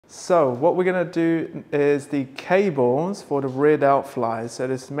So what we're going to do is the cables for the rear delt flies. So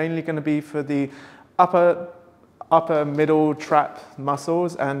this is mainly going to be for the upper middle trap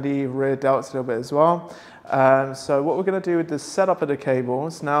muscles and the rear delts a little bit as well. So what we're going to do with the setup of the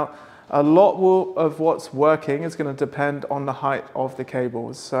cables, now a lot of what's working is going to depend on the height of the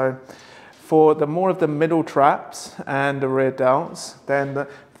cables. So for the more of the middle traps and the rear delts, then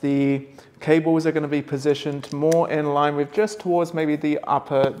the cables are going to be positioned more in line with just towards maybe the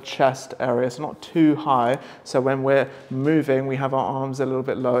upper chest area. So not too high. So when we're moving, we have our arms a little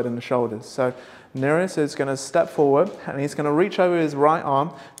bit lower than the shoulders. So Neris is going to step forward and he's going to reach over his right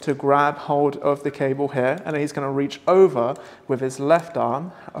arm to grab hold of the cable here. And then he's going to reach over with his left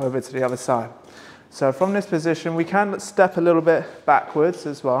arm over to the other side. So from this position, we can step a little bit backwards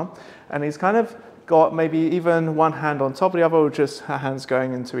as well. And he's kind of got maybe even one hand on top of the other, or just her hands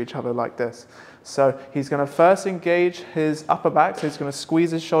going into each other like this. So he's going to first engage his upper back, so he's going to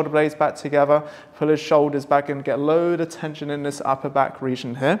squeeze his shoulder blades back together, pull his shoulders back and get a load of tension in this upper back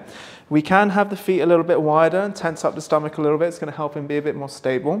region here. We can have the feet a little bit wider and tense up the stomach a little bit. It's going to help him be a bit more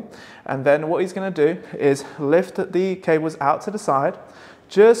stable. And then what he's going to do is lift the cables out to the side,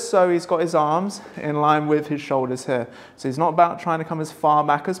 just so he's got his arms in line with his shoulders here. So he's not about trying to come as far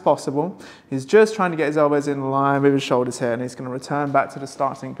back as possible. He's just trying to get his elbows in line with his shoulders here, and he's going to return back to the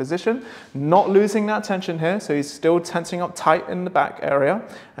starting position, not losing that tension here. So he's still tensing up tight in the back area.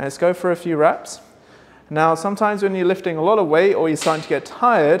 And let's go for a few reps. Now, sometimes when you're lifting a lot of weight or you're starting to get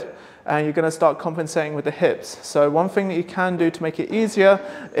tired, and you're going to start compensating with the hips. So one thing that you can do to make it easier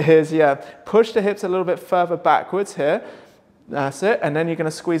is, push the hips a little bit further backwards here. That's it, and then you're going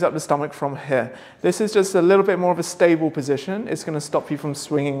to squeeze up the stomach from here. This is just a little bit more of a stable position. It's going to stop you from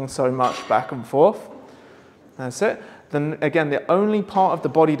swinging so much back and forth. That's it. Then again, the only part of the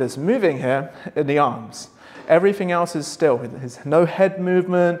body that's moving here are the arms. Everything else is still. There's no head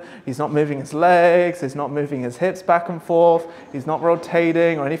movement. He's not moving his legs. He's not moving his hips back and forth. He's not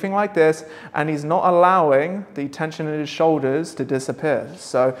rotating or anything like this. And he's not allowing the tension in his shoulders to disappear.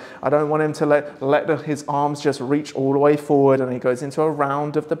 So I don't want him to let his arms just reach all the way forward and he goes into a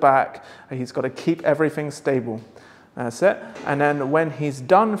round of the back. He's got to keep everything stable. That's it. And then when he's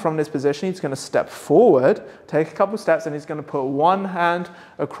done from this position, he's going to step forward, take a couple steps, and he's going to put one hand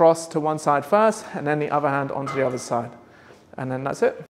across to one side first, and then the other hand onto the other side. And then that's it.